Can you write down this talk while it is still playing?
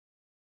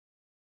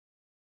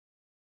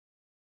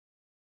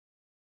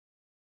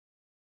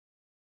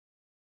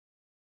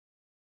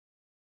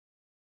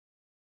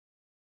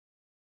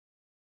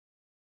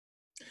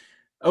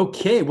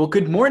Okay, well,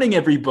 good morning,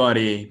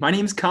 everybody. My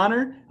name's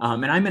Connor,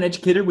 and I'm an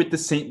educator with the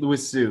St.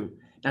 Louis Zoo.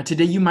 Now,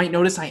 today you might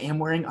notice I am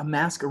wearing a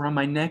mask around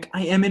my neck.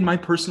 I am in my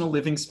personal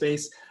living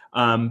space,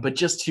 but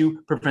just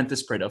to prevent the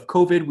spread of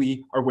COVID,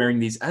 we are wearing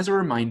these as a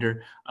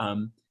reminder,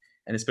 and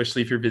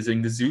especially if you're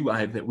visiting the zoo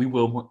live, that we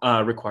will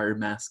require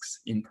masks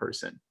in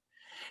person.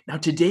 Now,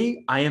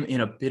 today I am in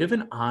a bit of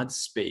an odd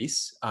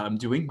space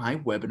doing my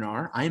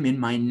webinar. I am in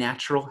my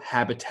natural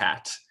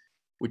habitat,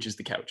 which is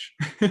the couch.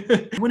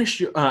 I want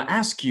to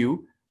ask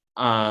you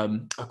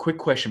a quick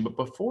question, but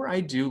before I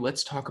do,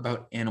 let's talk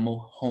about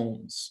animal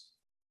homes.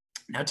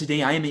 Now,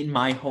 today I am in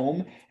my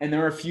home, and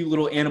there are a few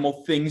little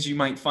animal things you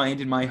might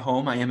find in my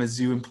home. I am a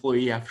zoo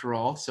employee after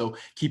all, so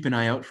keep an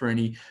eye out for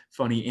any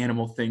funny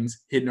animal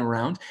things hidden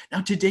around.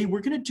 Now, today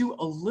we're going to do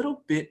a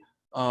little bit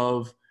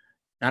of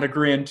not a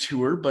grand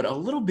tour, but a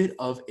little bit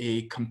of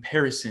a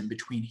comparison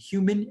between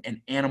human and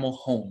animal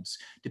homes.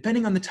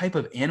 Depending on the type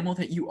of animal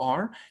that you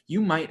are, you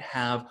might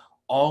have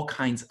all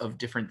kinds of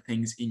different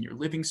things in your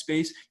living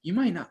space. You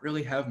might not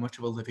really have much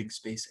of a living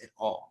space at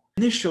all.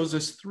 And this shows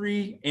us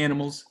three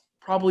animals.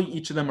 Probably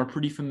each of them are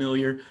pretty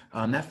familiar.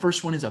 That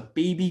first one is a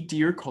baby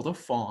deer called a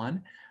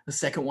fawn. The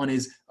second one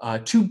is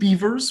two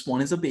beavers.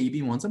 One is a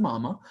baby, one's a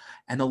mama.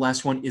 And the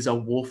last one is a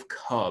wolf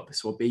cub,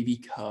 so a baby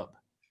cub.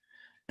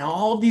 Now,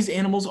 all of these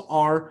animals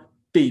are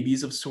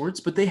babies of sorts,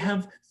 but they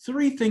have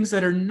three things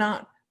that are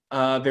not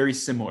very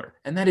similar,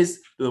 and that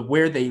is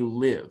where they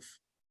live.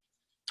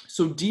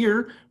 So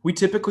deer, we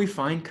typically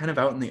find kind of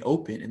out in the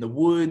open, in the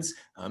woods,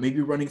 maybe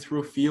running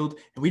through a field,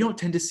 and we don't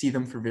tend to see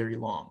them for very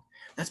long.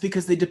 That's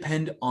because they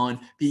depend on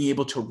being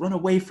able to run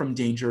away from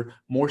danger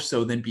more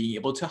so than being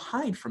able to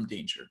hide from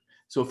danger.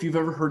 So if you've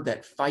ever heard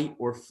that fight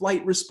or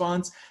flight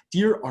response,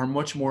 deer are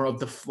much more of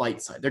the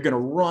flight side. They're going to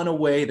run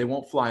away. They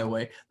won't fly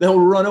away. They'll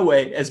run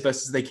away as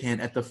best as they can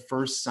at the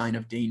first sign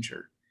of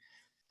danger.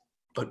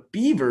 But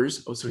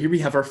beavers, so here we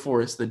have our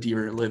forest the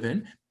deer live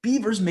in.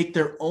 Beavers make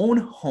their own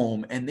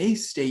home and they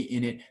stay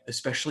in it,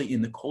 especially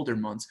in the colder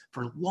months,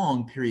 for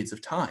long periods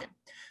of time.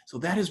 So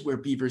that is where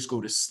beavers go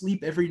to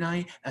sleep every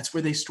night. That's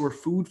where they store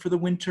food for the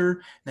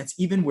winter. That's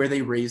even where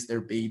they raise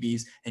their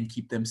babies and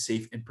keep them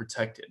safe and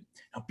protected.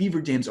 Now,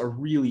 beaver dams are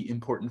really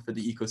important for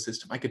the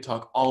ecosystem. I could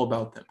talk all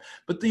about them.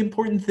 But the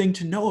important thing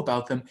to know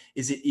about them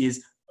is it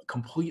is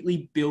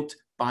completely built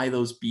by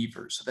those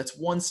beavers. So that's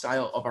one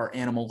style of our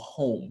animal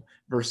home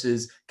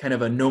versus kind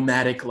of a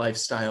nomadic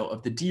lifestyle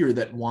of the deer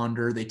that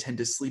wander. They tend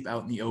to sleep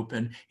out in the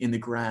open, in the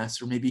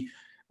grass, or maybe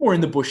more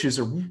in the bushes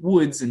or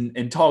woods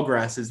and tall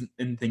grasses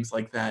and things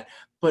like that,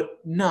 but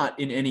not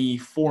in any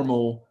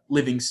formal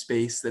living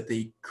space that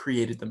they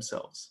created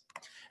themselves.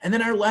 And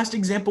then our last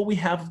example we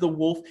have of the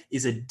wolf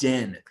is a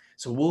den.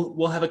 So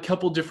we'll have a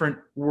couple different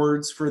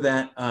words for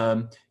that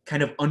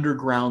kind of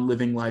underground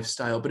living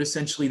lifestyle, but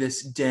essentially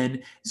this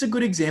den is a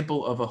good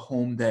example of a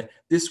home that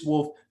this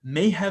wolf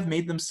may have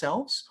made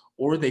themselves,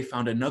 or they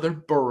found another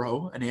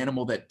burrow, an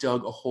animal that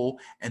dug a hole,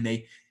 and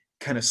they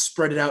kind of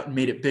spread it out and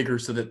made it bigger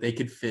so that they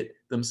could fit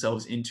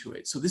themselves into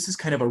it. So this is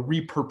kind of a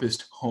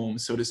repurposed home,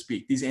 so to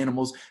speak. These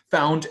animals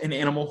found an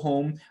animal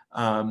home,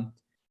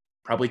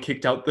 probably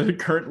kicked out the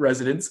current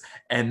residents,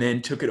 and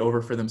then took it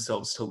over for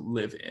themselves to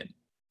live in.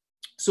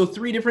 So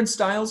three different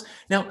styles.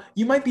 Now,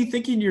 you might be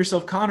thinking to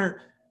yourself,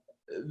 Connor,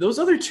 those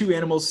other two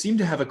animals seem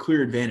to have a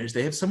clear advantage.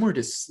 They have somewhere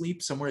to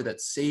sleep, somewhere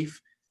that's safe,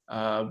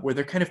 where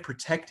they're kind of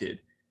protected.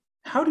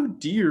 How do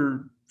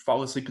deer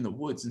fall asleep in the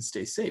woods and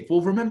stay safe?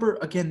 Well, remember,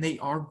 again, they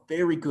are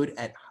very good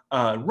at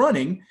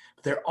running,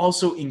 but they're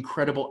also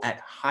incredible at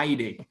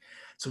hiding.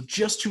 So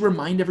just to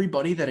remind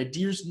everybody that a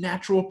deer's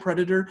natural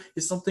predator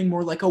is something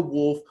more like a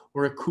wolf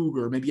or a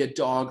cougar, maybe a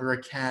dog or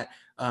a cat,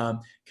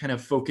 kind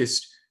of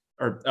focused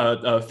or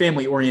a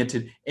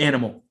family-oriented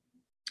animal.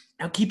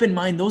 Now, keep in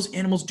mind, those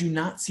animals do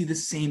not see the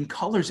same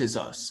colors as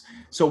us.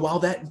 So while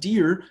that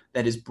deer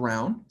that is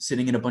brown,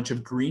 sitting in a bunch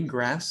of green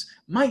grass,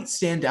 might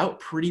stand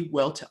out pretty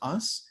well to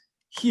us,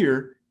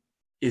 here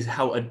is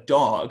how a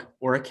dog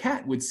or a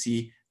cat would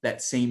see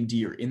that same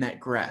deer in that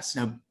grass.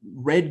 Now,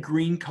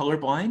 red-green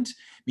colorblind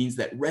means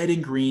that red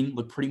and green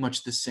look pretty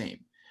much the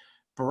same.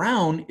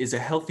 Brown is a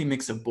healthy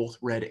mix of both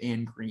red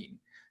and green.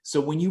 So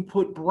when you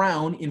put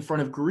brown in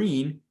front of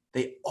green,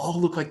 they all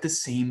look like the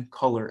same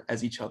color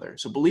as each other.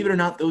 So believe it or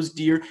not, those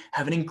deer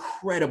have an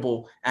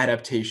incredible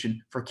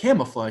adaptation for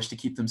camouflage to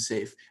keep them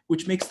safe,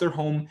 which makes their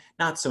home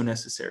not so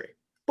necessary.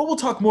 But we'll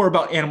talk more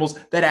about animals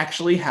that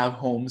actually have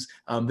homes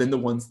than the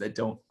ones that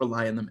don't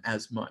rely on them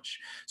as much.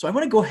 So I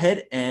want to go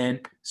ahead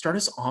and start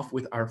us off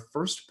with our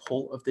first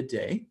poll of the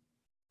day.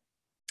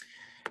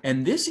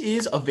 And this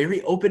is a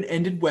very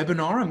open-ended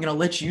webinar. I'm going to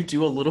let you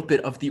do a little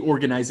bit of the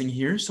organizing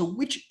here. So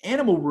which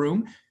animal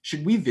room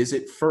should we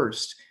visit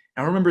first?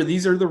 Now remember,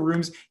 these are the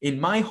rooms in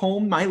my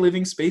home, my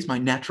living space, my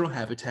natural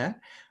habitat,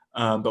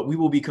 but we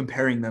will be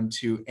comparing them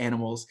to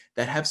animals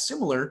that have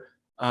similar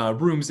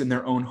rooms in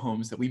their own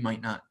homes that we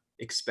might not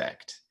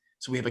expect.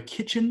 So we have a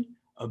kitchen,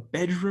 a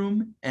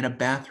bedroom, and a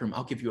bathroom.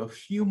 I'll give you a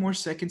few more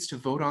seconds to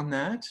vote on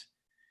that.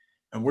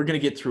 And we're going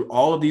to get through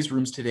all of these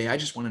rooms today. I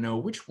just want to know,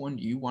 which one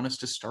do you want us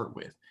to start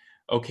with?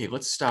 Okay,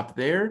 let's stop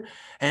there.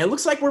 And it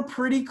looks like we're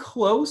pretty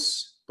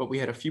close, but we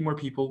had a few more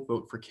people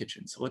vote for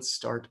kitchen. So let's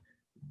start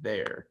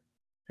there.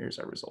 Here's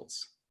our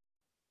results.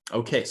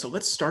 Okay, so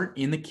let's start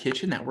in the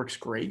kitchen. That works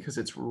great because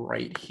it's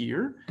right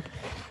here.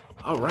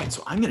 All right,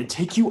 so I'm going to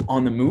take you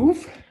on the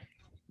move,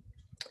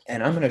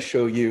 and I'm going to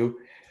show you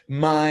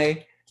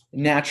my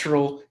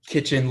natural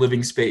kitchen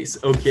living space.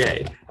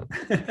 Okay.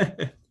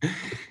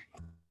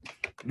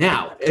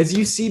 Now, as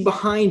you see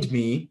behind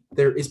me,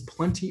 there is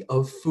plenty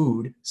of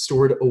food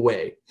stored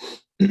away.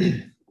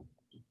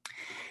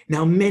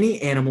 Now, many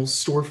animals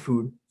store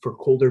food for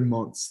colder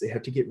months. They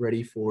have to get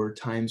ready for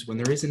times when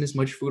there isn't as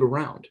much food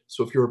around.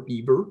 So if you're a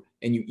beaver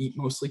and you eat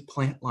mostly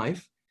plant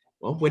life,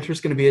 well,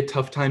 winter's going to be a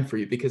tough time for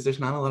you because there's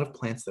not a lot of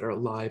plants that are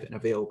alive and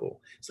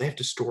available. So they have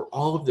to store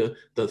all of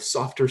the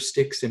softer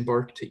sticks and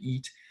bark to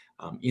eat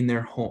in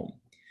their home.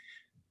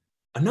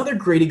 Another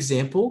great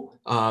example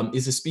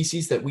is a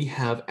species that we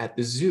have at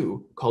the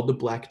zoo called the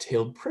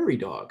black-tailed prairie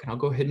dog. And I'll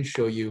go ahead and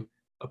show you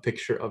a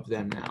picture of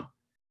them now.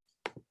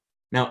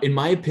 Now, in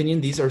my opinion,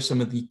 these are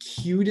some of the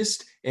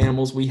cutest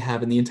animals we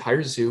have in the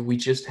entire zoo. We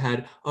just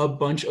had a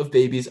bunch of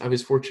babies I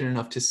was fortunate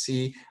enough to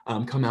see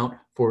come out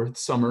for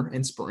summer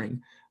and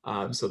spring.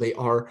 So they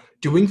are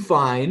doing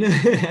fine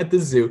at the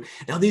zoo.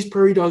 Now, these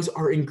prairie dogs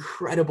are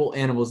incredible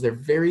animals. They're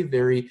very,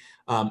 very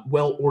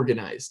well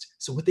organized.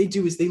 So what they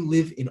do is they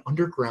live in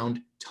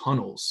underground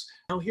tunnels.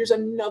 Now, here's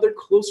another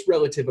close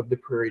relative of the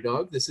prairie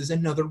dog. This is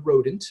another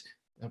rodent.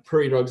 Now,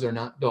 prairie dogs are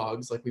not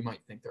dogs like we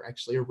might think. They're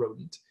actually a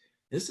rodent.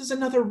 This is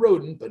another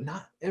rodent, but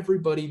not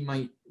everybody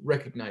might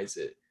recognize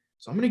it.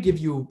 So I'm going to give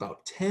you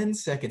about 10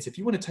 seconds. If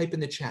you want to type in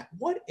the chat,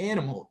 what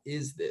animal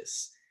is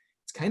this?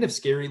 It's kind of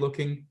scary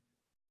looking.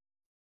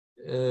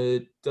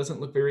 It doesn't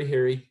look very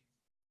hairy.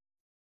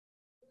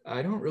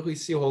 I don't really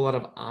see a whole lot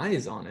of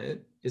eyes on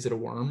it. Is it a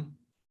worm?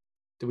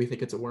 Do we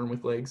think it's a worm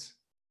with legs?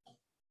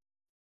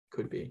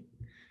 Could be.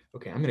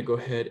 Okay, I'm gonna go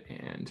ahead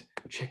and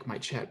check my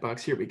chat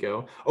box. Here we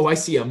go. Oh, I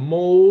see a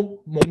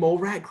mole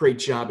rat. Great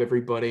job,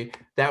 everybody.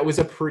 That was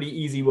a pretty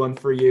easy one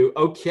for you.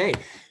 Okay,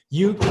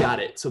 you got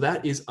it. So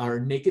that is our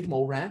naked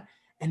mole rat.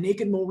 And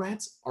naked mole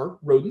rats are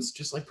rodents,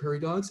 just like prairie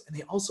dogs, and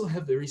they also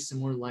have very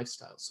similar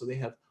lifestyles. So they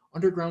have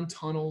underground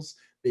tunnels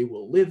they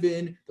will live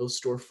in. They'll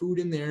store food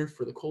in there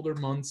for the colder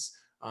months,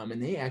 and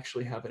they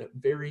actually have a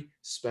very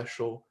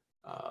special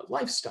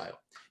lifestyle.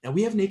 Now,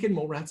 we have naked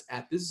mole rats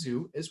at the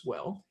zoo as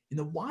well. In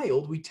the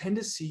wild, we tend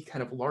to see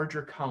kind of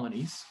larger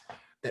colonies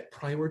that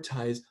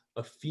prioritize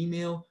a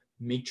female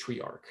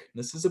matriarch. And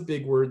this is a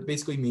big word,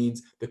 basically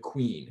means the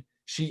queen.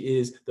 She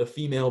is the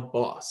female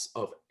boss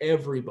of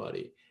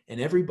everybody, and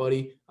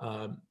everybody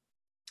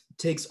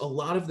takes a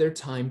lot of their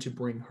time to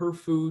bring her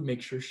food,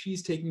 make sure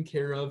she's taken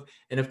care of,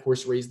 and of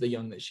course, raise the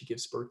young that she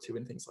gives birth to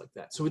and things like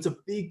that. So it's a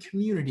big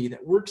community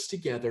that works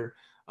together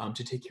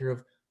to take care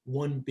of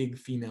one big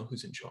female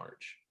who's in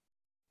charge.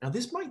 Now,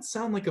 this might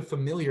sound like a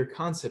familiar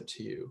concept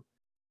to you,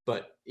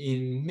 but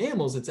in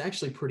mammals, it's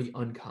actually pretty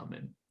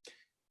uncommon.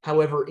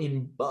 However,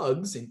 in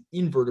bugs and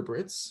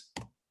invertebrates,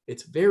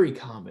 it's very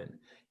common.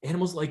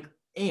 Animals like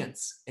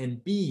ants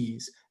and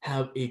bees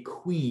have a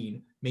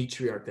queen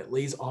matriarch that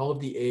lays all of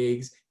the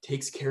eggs,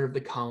 takes care of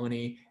the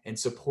colony, and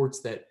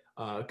supports that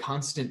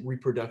constant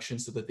reproduction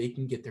so that they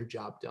can get their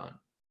job done.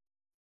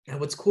 And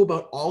what's cool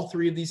about all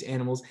three of these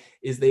animals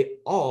is they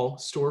all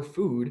store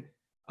food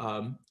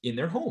in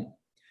their home.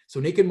 So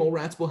naked mole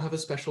rats will have a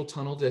special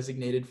tunnel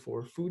designated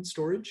for food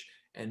storage,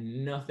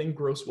 and nothing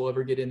gross will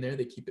ever get in there.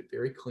 They keep it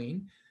very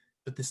clean.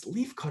 But this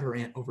leafcutter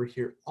ant over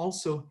here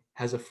also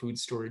has a food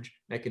storage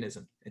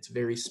mechanism. It's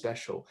very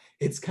special.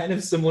 It's kind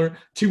of similar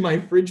to my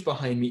fridge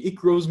behind me. It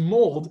grows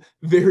mold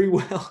very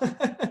well.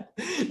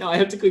 Now I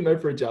have to clean my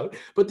fridge out,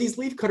 but these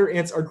leafcutter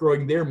ants are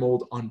growing their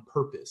mold on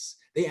purpose.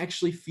 They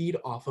actually feed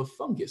off of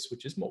fungus,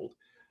 which is mold.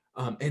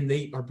 And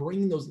they are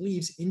bringing those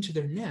leaves into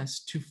their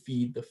nest to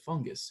feed the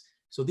fungus.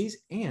 So these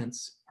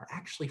ants are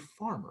actually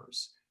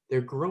farmers. They're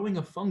growing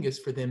a fungus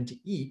for them to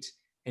eat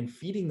and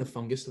feeding the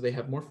fungus so they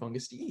have more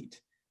fungus to eat.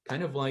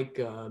 Kind of like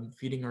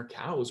feeding our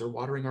cows or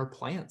watering our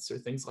plants or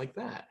things like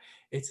that.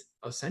 It's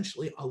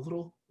essentially a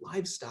little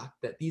livestock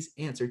that these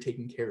ants are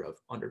taking care of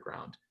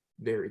underground.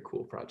 Very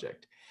cool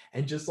project.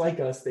 And just like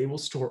us, they will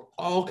store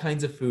all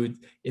kinds of food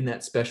in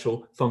that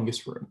special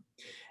fungus room.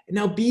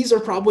 Now, bees are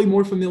probably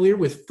more familiar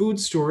with food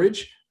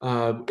storage.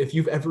 If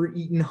you've ever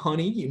eaten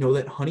honey, you know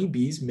that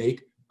honeybees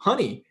make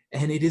honey,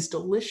 and it is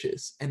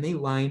delicious, and they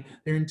line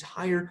their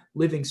entire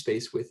living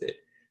space with it.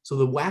 So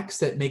the wax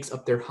that makes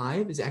up their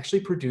hive is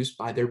actually produced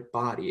by their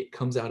body. It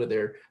comes out of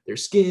their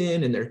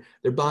skin and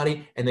their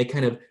body, and they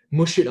kind of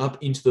mush it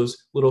up into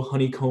those little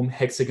honeycomb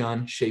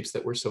hexagon shapes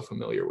that we're so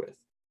familiar with.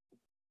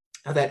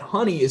 Now that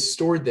honey is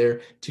stored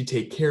there to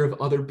take care of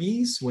other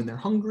bees when they're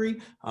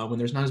hungry, when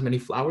there's not as many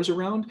flowers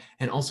around,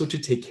 and also to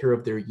take care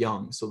of their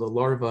young. So the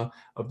larvae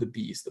of the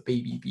bees, the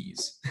baby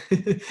bees,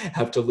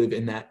 have to live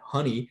in that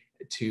honey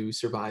to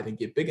survive and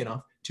get big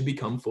enough to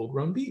become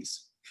full-grown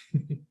bees.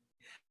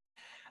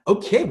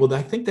 Okay, well,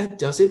 I think that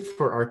does it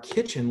for our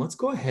kitchen. Let's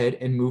go ahead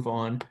and move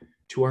on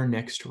to our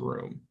next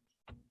room.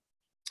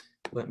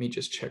 Let me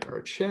just check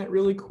our chat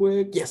really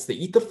quick. Yes, they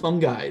eat the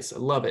fungi. I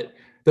love it.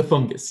 The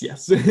fungus,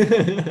 yes.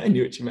 I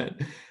knew what you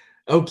meant.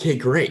 Okay,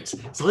 great.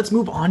 So let's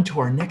move on to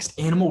our next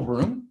animal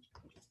room,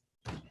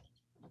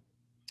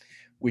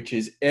 which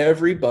is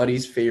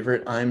everybody's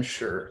favorite, I'm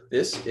sure.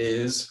 This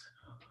is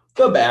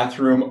the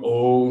bathroom.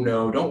 Oh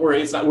no, don't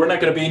worry. We're not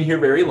going to be in here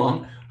very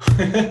long.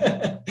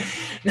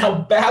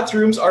 Now,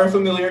 bathrooms are a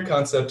familiar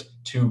concept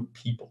to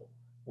people.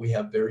 We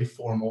have very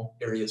formal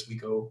areas we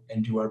go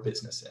and do our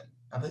business in.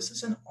 Now, this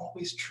isn't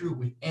always true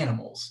with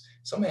animals.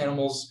 Some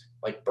animals,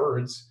 like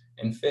birds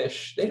and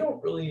fish, they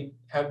don't really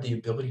have the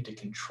ability to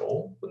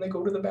control when they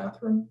go to the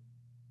bathroom.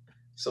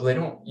 So they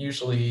don't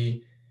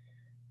usually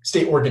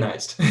stay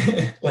organized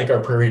like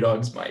our prairie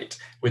dogs might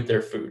with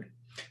their food.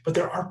 But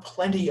there are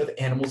plenty of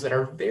animals that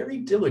are very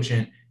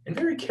diligent and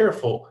very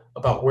careful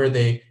about where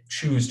they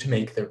choose to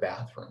make their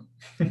bathroom.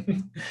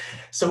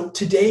 So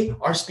today,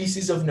 our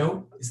species of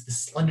note is the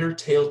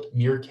slender-tailed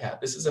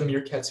meerkat. This is a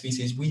meerkat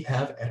species we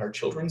have at our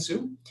children's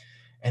zoo,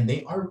 and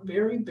they are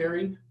very,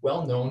 very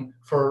well known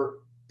for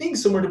being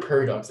similar to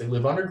prairie dogs. They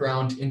live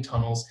underground in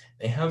tunnels.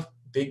 They have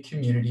big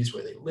communities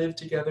where they live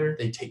together,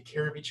 they take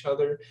care of each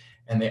other,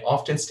 and they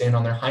often stand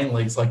on their hind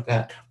legs like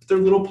that, with their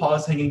little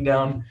paws hanging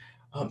down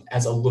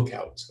as a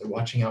lookout. So they're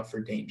watching out for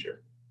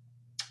danger.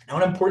 Now,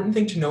 an important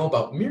thing to know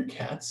about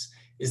meerkats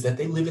is that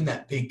they live in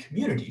that big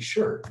community,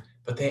 sure,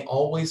 but they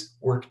always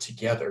work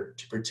together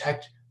to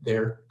protect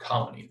their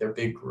colony, their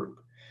big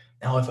group.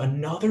 Now, if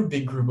another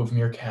big group of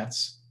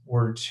meerkats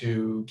were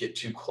to get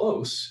too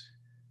close,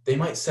 they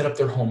might set up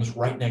their homes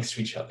right next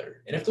to each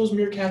other. And if those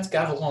meerkats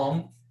got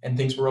along and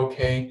things were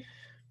okay,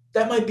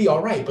 that might be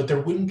all right, but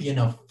there wouldn't be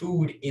enough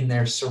food in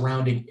their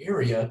surrounding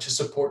area to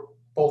support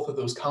both of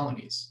those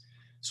colonies.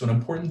 So an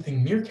important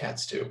thing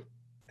meerkats do,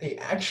 they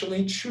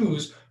actually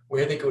choose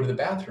where they go to the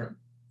bathroom,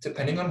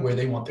 depending on where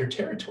they want their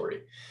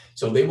territory.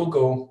 So they will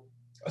go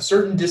a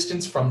certain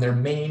distance from their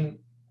main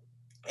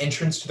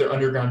entrance to their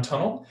underground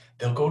tunnel.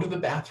 They'll go to the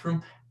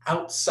bathroom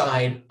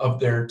outside of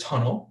their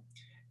tunnel,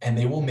 and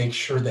they will make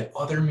sure that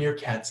other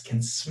meerkats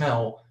can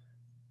smell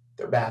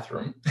their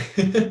bathroom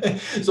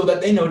so that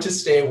they know to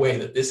stay away,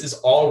 that this is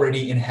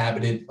already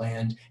inhabited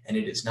land and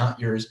it is not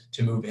yours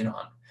to move in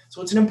on.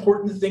 So it's an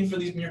important thing for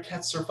these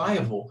meerkats'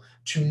 survival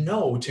to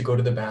know to go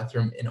to the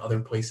bathroom in other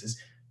places,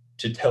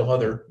 to tell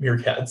other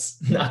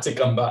meerkats not to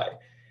come by.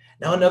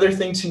 Now, another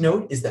thing to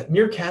note is that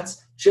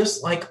meerkats,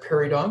 just like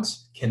prairie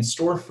dogs, can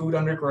store food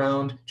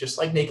underground, just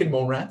like naked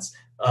mole rats,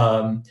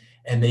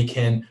 and they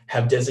can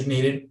have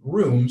designated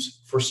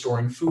rooms for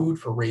storing food,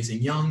 for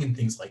raising young, and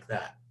things like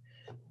that.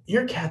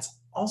 Meerkats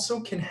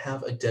also can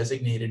have a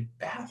designated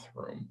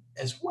bathroom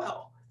as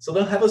well. So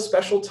they'll have a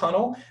special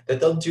tunnel that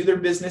they'll do their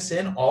business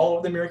in. All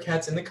of the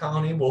meerkats in the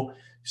colony will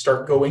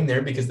start going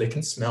there because they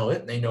can smell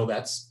it and they know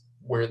that's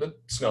where the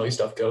smelly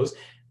stuff goes.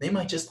 They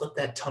might just let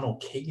that tunnel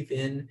cave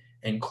in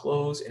and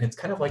close, and it's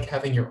kind of like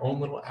having your own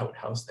little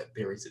outhouse that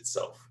buries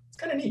itself. It's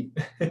kind of neat.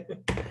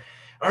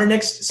 Our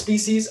next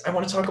species I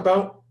want to talk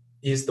about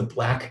is the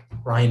black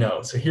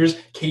rhino. So here's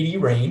Katie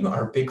Rain,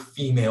 our big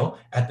female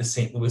at the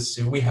St. Louis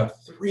Zoo. We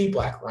have 3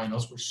 black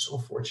rhinos. We're so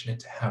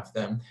fortunate to have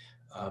them.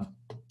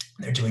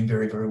 They're doing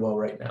very, very well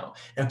right now.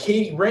 Now,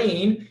 Katie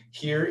Rain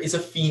here is a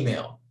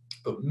female,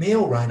 but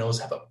male rhinos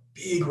have a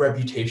big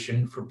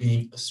reputation for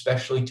being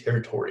especially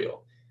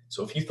territorial.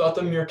 So if you thought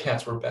the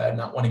meerkats were bad,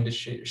 not wanting to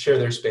share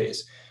their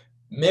space,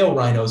 male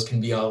rhinos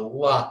can be a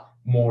lot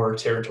more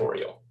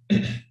territorial.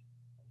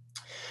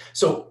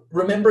 So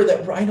remember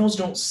that rhinos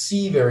don't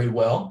see very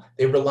well.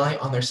 They rely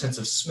on their sense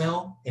of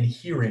smell and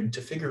hearing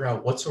to figure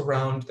out what's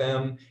around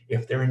them,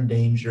 if they're in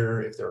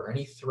danger, if there are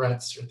any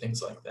threats or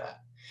things like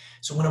that.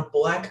 So when a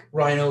black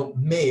rhino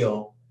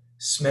male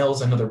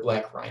smells another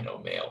black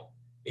rhino male,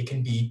 it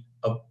can be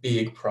a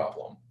big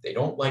problem. They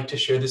don't like to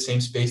share the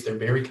same space. They're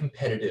very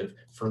competitive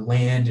for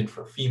land and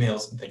for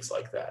females and things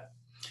like that.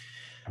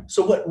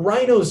 So what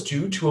rhinos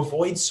do to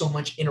avoid so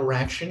much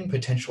interaction,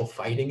 potential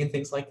fighting and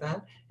things like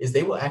that, is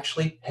they will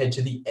actually head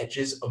to the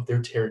edges of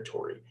their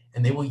territory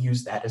and they will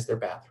use that as their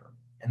bathroom.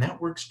 And that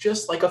works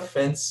just like a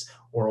fence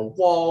or a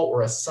wall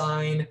or a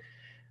sign.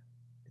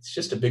 It's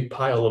just a big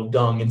pile of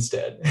dung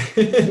instead.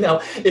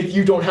 Now, if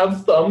you don't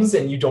have thumbs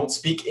and you don't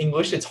speak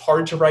English, it's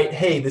hard to write,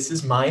 hey, this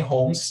is my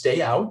home,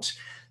 stay out.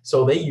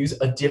 So they use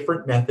a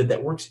different method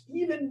that works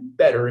even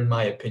better, in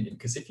my opinion,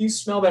 because if you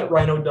smell that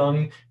rhino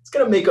dung, it's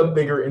going to make a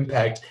bigger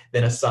impact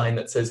than a sign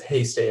that says,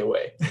 hey, stay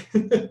away.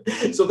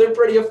 So they're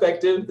pretty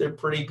effective. They're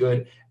pretty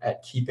good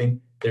at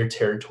keeping their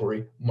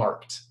territory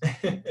marked.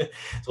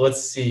 So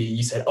let's see.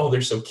 You said, oh,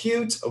 they're so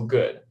cute. Oh,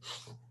 good.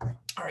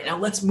 All right, now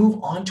let's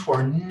move on to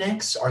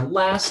our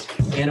last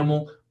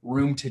animal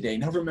room today.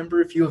 Now remember,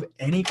 if you have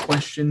any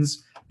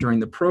questions during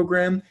the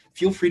program,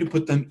 feel free to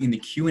put them in the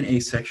Q&A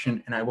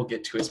section and I will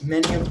get to as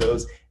many of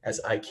those as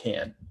I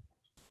can.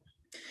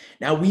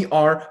 Now we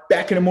are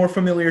back in a more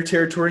familiar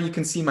territory. You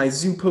can see my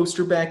zoo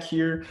poster back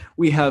here.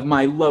 We have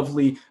my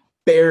lovely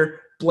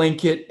bear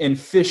blanket and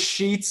fish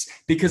sheets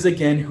because,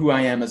 again, who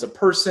I am as a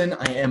person,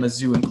 I am a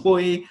zoo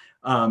employee.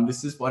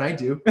 This is what I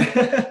do.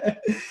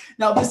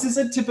 Now, this is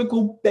a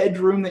typical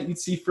bedroom that you'd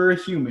see for a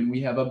human.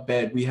 We have a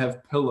bed, we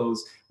have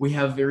pillows, we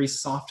have very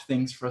soft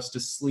things for us to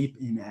sleep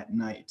in at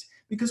night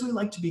because we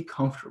like to be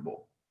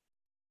comfortable.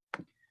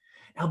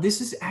 Now,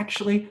 this is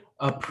actually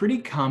a pretty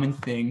common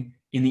thing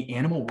in the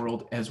animal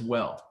world as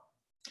well.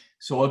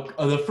 So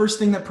the first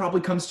thing that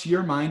probably comes to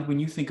your mind when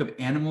you think of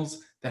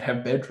animals that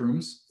have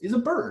bedrooms is a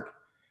bird.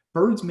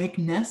 Birds make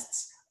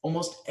nests.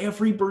 Almost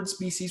every bird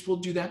species will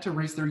do that to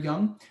raise their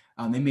young.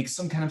 They make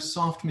some kind of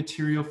soft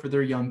material for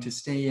their young to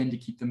stay in, to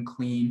keep them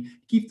clean,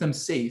 keep them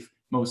safe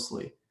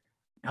mostly.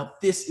 Now,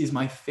 this is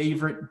my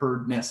favorite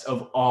bird nest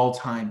of all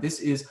time.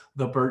 This is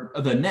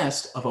the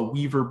nest of a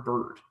weaver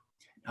bird.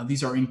 Now,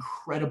 these are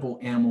incredible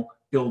animal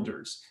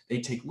builders.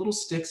 They take little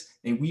sticks,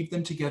 they weave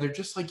them together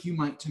just like you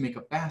might to make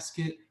a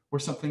basket or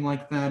something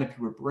like that. If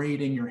you were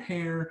braiding your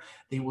hair,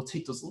 they will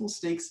take those little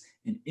stakes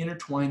and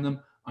intertwine them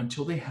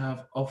until they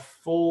have a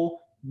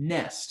full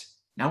nest.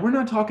 Now, we're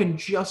not talking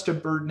just a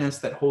bird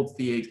nest that holds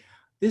the eggs.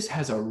 This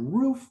has a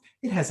roof,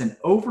 it has an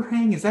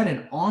overhang. Is that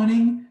an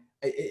awning?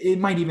 It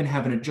might even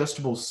have an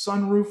adjustable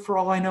sunroof for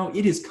all I know.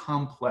 It is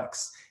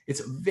complex.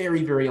 It's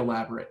very, very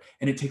elaborate,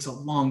 and it takes a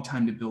long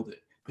time to build it.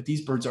 But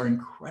these birds are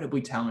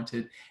incredibly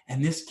talented,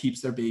 and this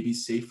keeps their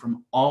babies safe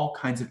from all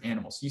kinds of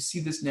animals. You see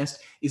this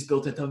nest is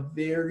built at the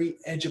very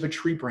edge of a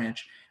tree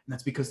branch, and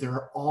that's because there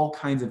are all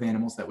kinds of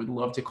animals that would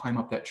love to climb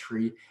up that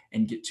tree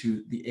and get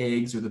to the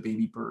eggs or the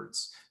baby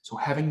birds. So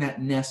having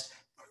that nest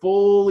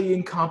fully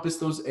encompass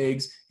those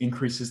eggs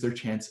increases their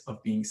chance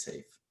of being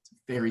safe.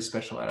 Very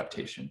special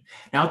adaptation.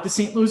 Now at the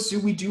St. Louis Zoo,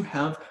 we do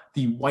have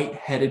the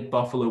white-headed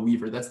buffalo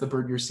weaver. That's the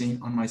bird you're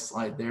seeing on my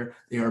slide there.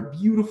 They are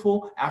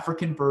beautiful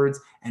African birds,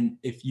 and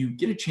if you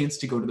get a chance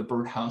to go to the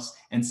birdhouse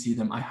and see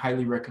them, I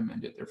highly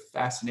recommend it. They're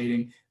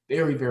fascinating,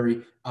 very,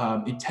 very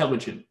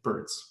intelligent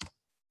birds.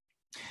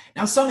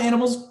 Now, some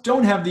animals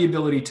don't have the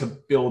ability to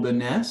build a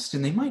nest,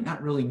 and they might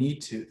not really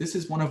need to. This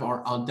is one of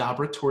our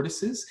Aldabra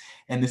tortoises,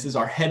 and this is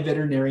our head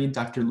veterinarian,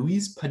 Dr.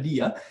 Luis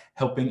Padilla,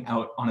 helping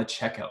out on a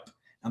checkup.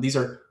 Now,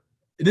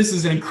 this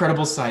is an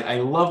incredible sight. I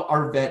love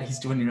our vet. He's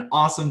doing an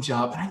awesome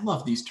job. And I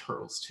love these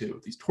turtles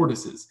too, these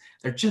tortoises.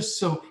 They're just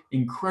so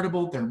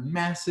incredible. They're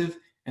massive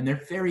and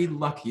they're very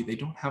lucky. They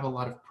don't have a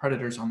lot of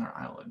predators on their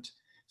island.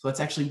 So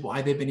that's actually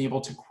why they've been able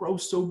to grow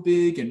so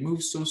big and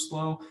move so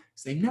slow,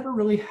 because they never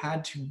really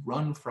had to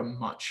run from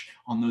much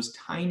on those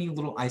tiny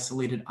little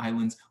isolated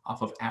islands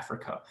off of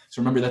Africa. So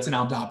remember, that's an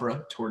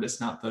Aldabra tortoise,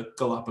 not the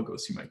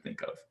Galapagos you might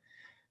think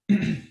of.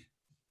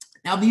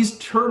 Now these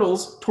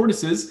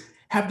tortoises,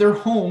 have their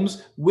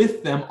homes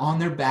with them on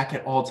their back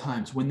at all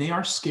times. When they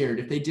are scared,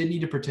 if they did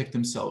need to protect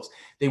themselves,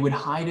 they would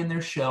hide in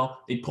their shell,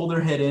 they'd pull their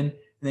head in, and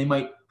they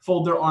might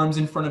fold their arms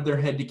in front of their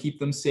head to keep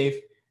them safe,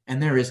 and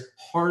there is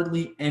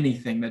hardly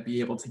anything that'd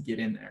be able to get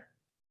in there.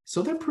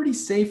 So they're pretty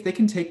safe. They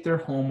can take their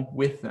home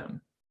with them.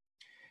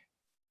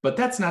 But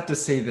that's not to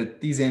say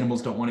that these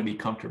animals don't want to be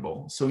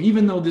comfortable. So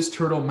even though this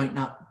turtle might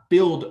not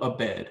build a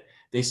bed,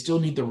 they still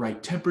need the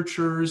right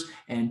temperatures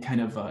and kind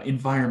of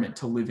environment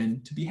to live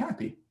in to be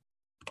happy.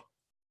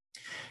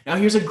 Now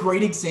here's a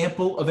great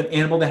example of an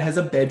animal that has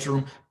a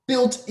bedroom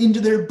built into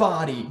their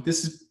body.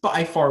 This is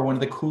by far one of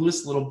the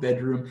coolest little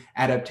bedroom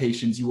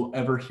adaptations you will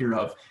ever hear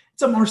of.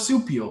 It's a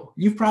marsupial.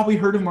 You've probably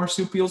heard of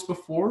marsupials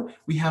before.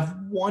 We have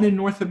one in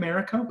North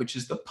America, which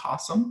is the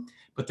possum,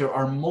 but there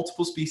are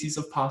multiple species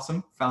of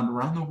possum found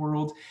around the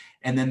world.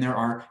 And then there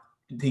are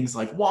things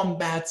like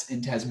wombats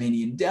and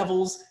Tasmanian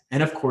devils,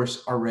 and of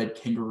course, our red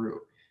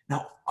kangaroo.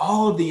 Now,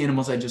 all of the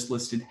animals I just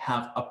listed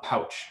have a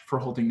pouch for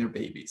holding their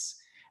babies.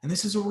 And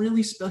this is a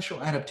really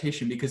special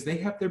adaptation because they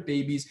have their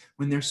babies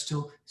when they're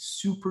still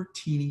super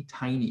teeny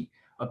tiny.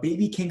 A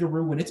baby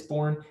kangaroo, when it's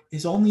born,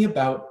 is only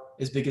about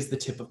as big as the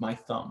tip of my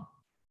thumb.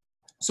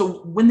 So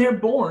when they're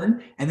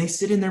born and they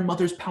sit in their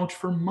mother's pouch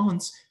for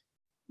months,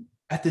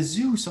 at the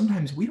zoo,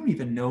 sometimes we don't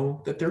even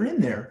know that they're in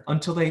there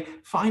until they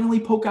finally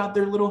poke out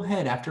their little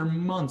head after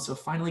months of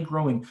finally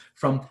growing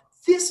from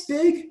this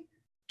big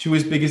to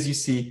as big as you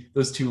see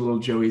those two little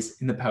joeys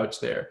in the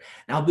pouch there.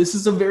 Now, this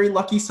is a very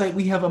lucky sight.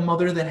 We have a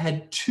mother that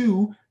had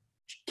two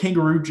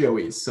kangaroo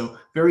joeys, so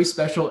very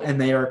special,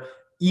 and they are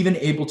even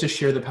able to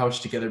share the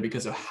pouch together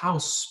because of how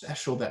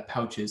special that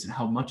pouch is and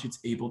how much it's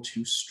able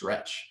to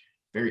stretch.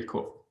 Very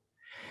cool.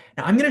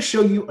 Now, I'm going to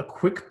show you a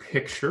quick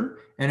picture,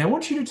 and I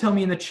want you to tell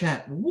me in the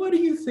chat, what do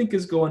you think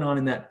is going on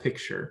in that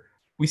picture?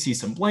 We see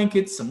some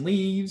blankets, some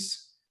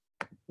leaves.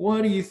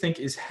 What do you think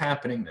is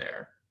happening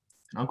there?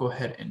 And I'll go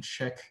ahead and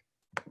check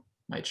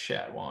my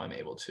chat while I'm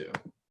able to.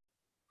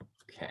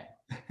 Okay.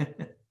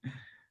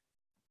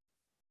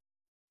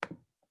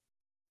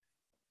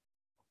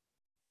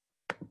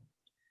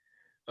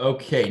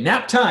 Okay,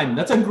 nap time.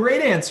 That's a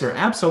great answer.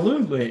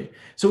 Absolutely.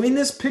 So in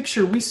this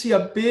picture, we see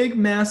a big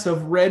mass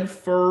of red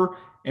fur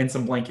and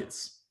some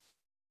blankets.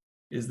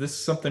 Is this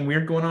something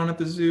weird going on at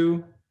the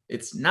zoo?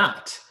 It's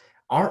not.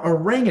 Our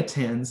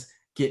orangutans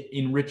get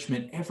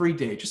enrichment every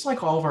day, just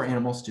like all of our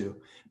animals do.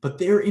 But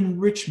their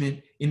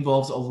enrichment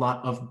involves a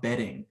lot of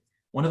bedding.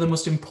 One of the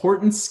most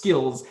important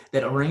skills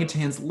that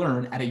orangutans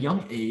learn at a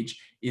young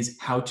age is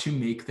how to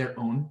make their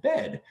own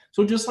bed.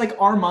 So just like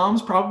our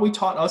moms probably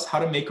taught us how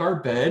to make our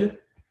bed,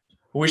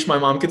 I wish my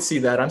mom could see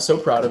that. I'm so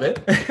proud of it.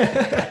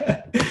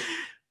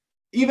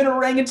 Even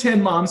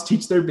orangutan moms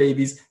teach their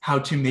babies how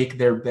to make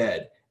their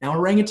bed. Now,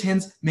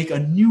 orangutans make a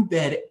new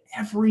bed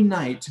every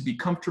night to be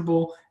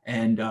comfortable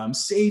and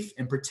safe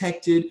and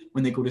protected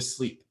when they go to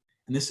sleep.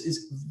 And this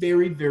is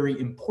very, very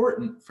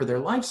important for their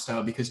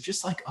lifestyle because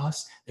just like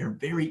us, they're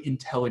very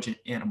intelligent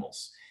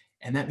animals.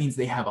 And that means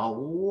they have a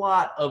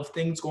lot of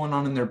things going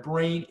on in their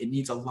brain. It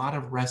needs a lot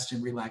of rest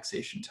and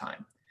relaxation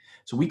time.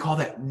 So we call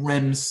that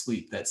REM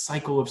sleep, that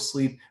cycle of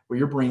sleep where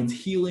your brain's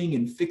healing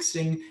and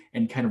fixing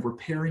and kind of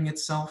repairing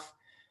itself.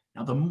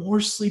 Now, the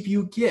more sleep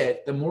you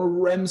get, the more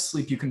REM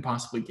sleep you can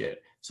possibly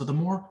get. So the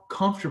more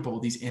comfortable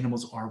these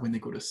animals are when they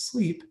go to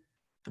sleep,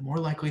 the more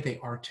likely they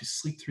are to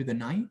sleep through the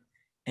night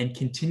and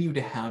continue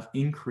to have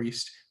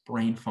increased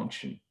brain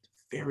function.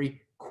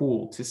 Very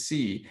cool to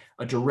see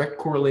a direct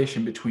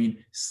correlation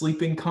between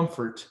sleeping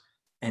comfort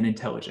and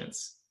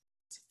intelligence.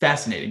 It's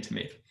fascinating to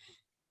me.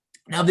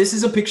 Now, this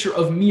is a picture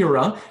of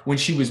Mira when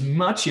she was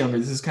much younger.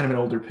 This is kind of an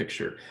older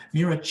picture.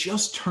 Mira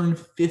just turned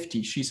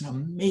 50. She's an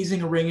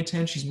amazing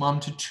orangutan. She's mom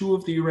to 2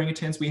 of the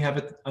orangutans we have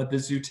at the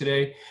zoo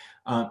today.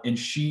 And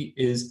she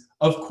is,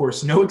 of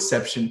course, no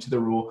exception to the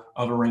rule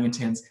of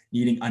orangutans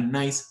needing a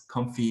nice,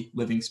 comfy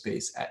living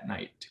space at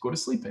night to go to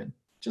sleep in,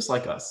 just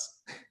like us.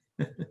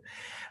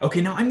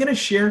 Okay, now I'm going to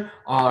share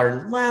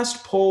our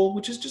last poll,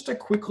 which is just a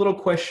quick little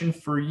question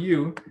for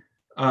you.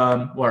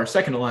 Well, our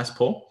second to last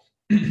poll.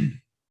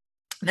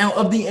 Now,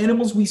 of the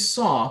animals we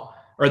saw,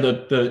 or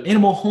the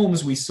animal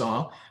homes we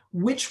saw,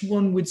 which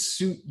one would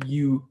suit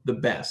you the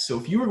best? So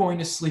if you were going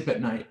to sleep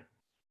at night,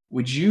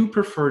 would you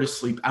prefer to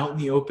sleep out in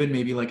the open,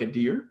 maybe like a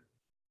deer,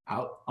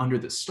 out under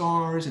the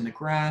stars and the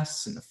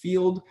grass and the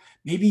field?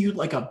 Maybe you'd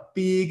like a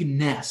big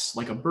nest,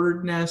 like a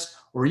bird nest,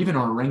 or even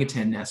an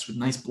orangutan nest with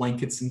nice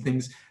blankets and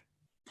things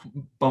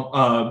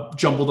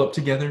jumbled up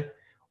together.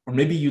 Or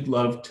maybe you'd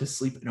love to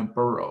sleep in a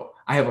burrow.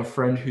 I have a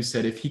friend who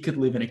said if he could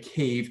live in a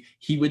cave,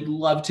 he would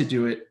love to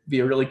do it.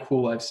 Be a really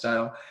cool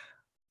lifestyle.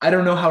 I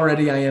don't know how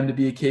ready I am to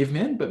be a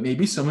caveman, but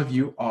maybe some of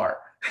you are.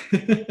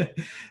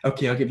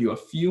 Okay, I'll give you a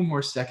few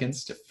more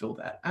seconds to fill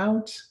that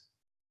out.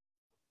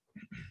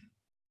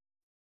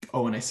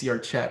 Oh, and I see our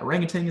chat.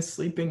 Orangutan is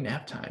sleeping,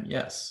 nap time,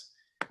 yes.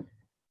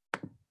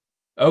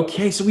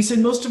 Okay, so we said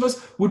most of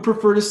us would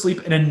prefer to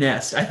sleep in a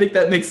nest. I think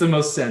that makes the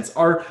most sense.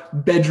 Our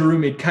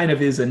bedroom, it kind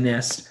of is a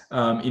nest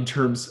in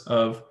terms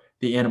of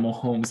the animal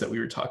homes that we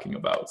were talking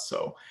about.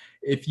 So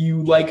if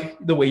you like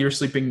the way you're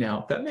sleeping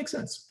now, that makes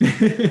sense.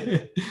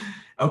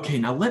 Okay,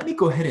 now let me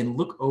go ahead and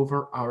look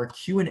over our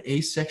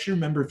Q&A section.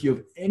 Remember, if you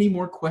have any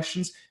more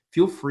questions,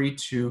 feel free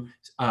to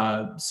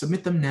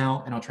submit them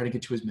now, and I'll try to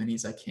get to as many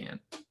as I can.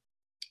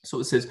 So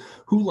it says,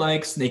 who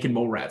likes naked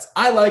mole rats?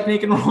 I like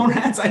naked mole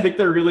rats. I think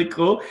they're really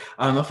cool.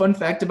 A fun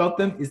fact about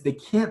them is they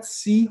can't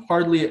see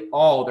hardly at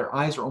all. Their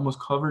eyes are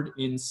almost covered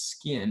in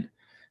skin,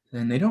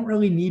 and they don't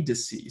really need to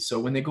see. So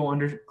when they go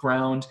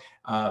underground,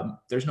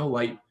 there's no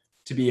light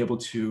to be able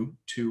to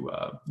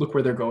look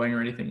where they're going or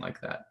anything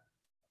like that.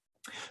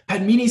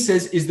 Padmini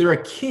says, is there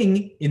a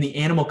king in the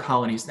animal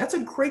colonies? That's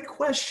a great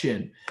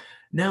question.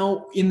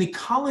 Now, in the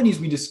colonies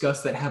we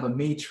discussed that have a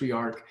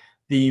matriarch,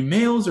 the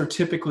males are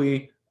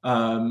typically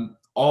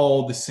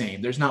all the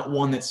same. There's not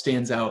one that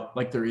stands out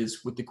like there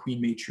is with the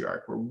queen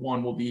matriarch, where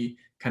one will be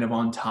kind of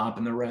on top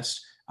and the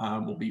rest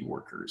will be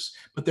workers.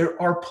 But there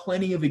are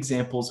plenty of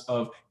examples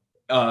of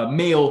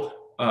male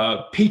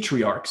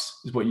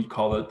patriarchs, is what you'd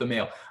call the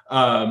male,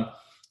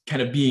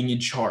 kind of being in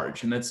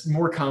charge. And that's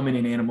more common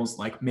in animals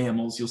like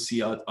mammals. You'll see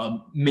a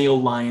male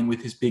lion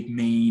with his big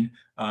mane,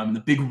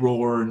 the big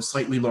roar, and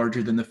slightly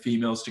larger than the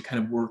females to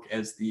kind of work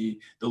as the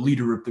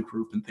leader of the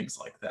group and things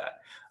like that.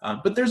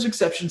 But there's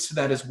exceptions to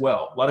that as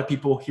well. A lot of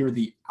people hear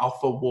the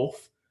alpha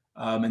wolf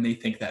and they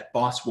think that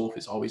boss wolf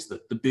is always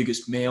the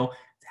biggest male.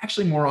 It's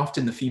actually more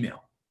often the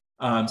female.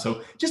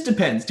 So it just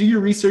depends. Do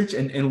your research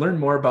and learn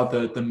more about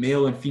the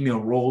male and female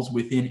roles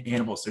within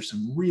animals. There's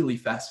some really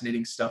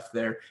fascinating stuff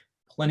there.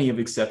 Plenty of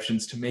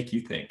exceptions to make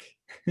you think.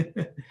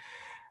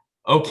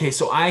 Okay,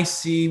 so I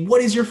see,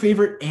 what is your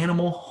favorite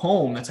animal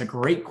home? That's a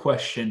great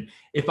question.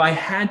 If I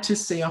had to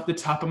say off the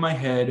top of my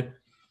head,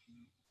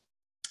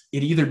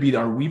 it'd either be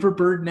our weaver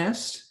bird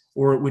nest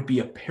or it would be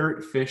a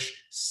parrotfish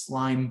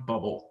slime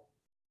bubble.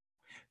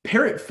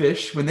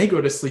 Parrotfish, when they go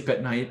to sleep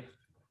at night,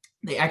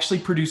 they actually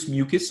produce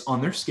mucus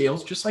on their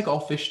scales, just like all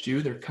fish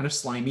do. They're kind of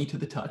slimy to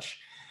the touch.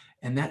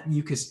 And that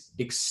mucus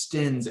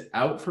extends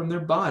out from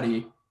their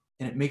body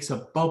and it makes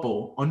a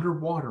bubble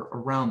underwater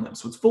around them.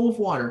 So it's full of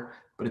water,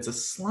 but it's a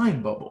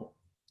slime bubble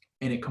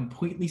and it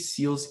completely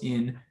seals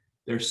in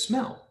their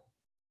smell.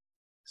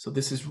 So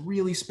this is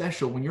really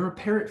special when you're a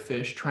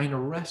parrotfish trying to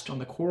rest on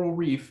the coral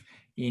reef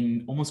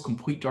in almost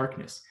complete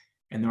darkness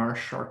and there are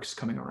sharks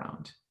coming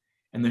around.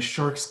 And the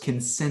sharks can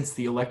sense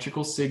the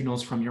electrical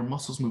signals from your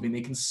muscles moving.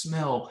 They can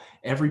smell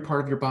every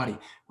part of your body.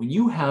 When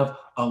you have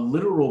a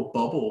literal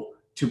bubble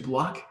to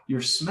block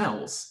your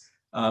smells,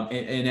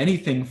 and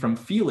anything from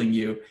feeling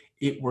you,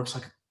 it works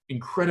like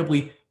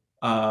incredibly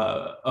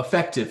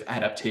effective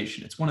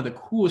adaptation. It's one of the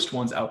coolest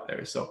ones out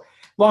there. So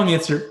long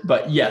answer,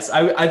 but yes,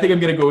 I think I'm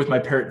going to go with my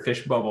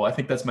parrotfish bubble. I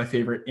think that's my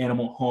favorite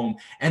animal home.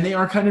 And they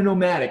are kind of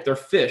nomadic. They're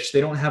fish.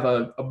 They don't have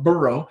a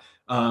burrow.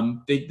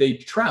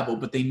 They travel,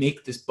 but they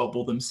make this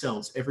bubble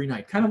themselves every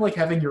night, kind of like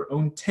having your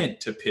own tent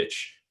to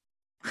pitch.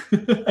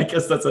 I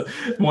guess that's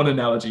one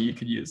analogy you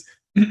could use.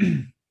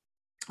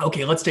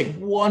 Okay, let's take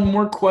one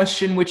more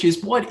question, which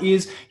is, what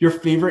is your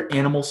favorite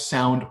animal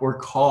sound or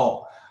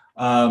call?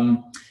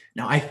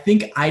 Now, I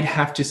think I'd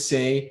have to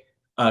say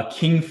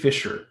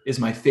kingfisher is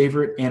my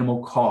favorite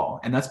animal call,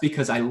 and that's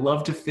because I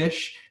love to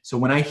fish. So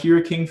when I hear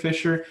a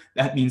kingfisher,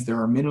 that means there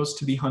are minnows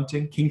to be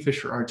hunting.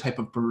 Kingfisher are a type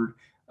of bird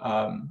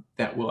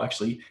that will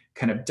actually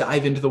kind of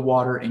dive into the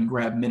water and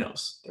grab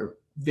minnows. They're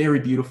very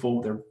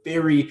beautiful. They're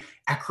very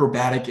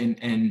acrobatic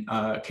and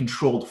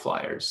controlled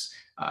flyers.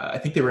 I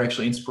think they were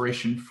actually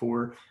inspiration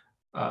for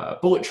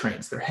bullet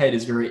trains. Their head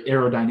is very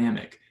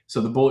aerodynamic. So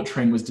the bullet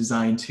train was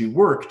designed to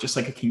work just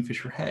like a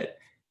kingfisher head.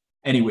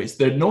 Anyways,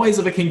 the noise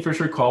of a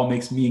kingfisher call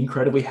makes me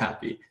incredibly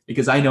happy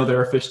because I know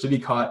there are fish to be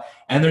caught,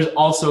 and there's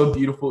also a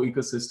beautiful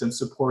ecosystem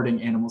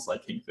supporting animals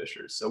like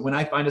kingfishers. So when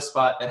I find a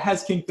spot that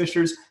has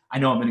kingfishers, I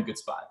know I'm in a good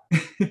spot.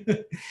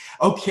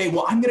 Okay,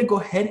 well, I'm going to go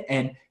ahead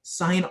and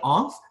sign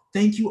off.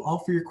 Thank you all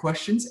for your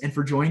questions and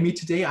for joining me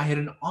today. I had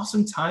an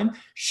awesome time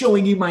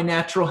showing you my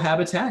natural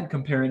habitat and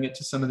comparing it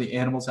to some of the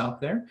animals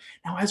out there.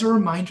 Now, as a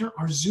reminder,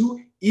 our zoo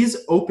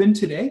is open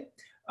today.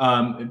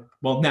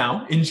 Well,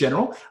 now in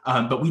general,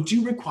 but we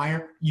do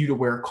require you to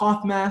wear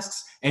cloth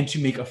masks and to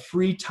make a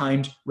free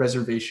timed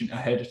reservation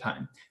ahead of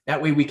time. That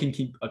way we can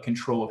keep a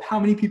control of how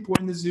many people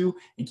are in the zoo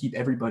and keep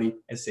everybody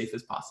as safe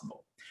as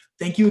possible.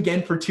 Thank you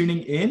again for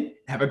tuning in.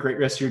 Have a great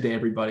rest of your day,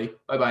 everybody.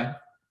 Bye-bye.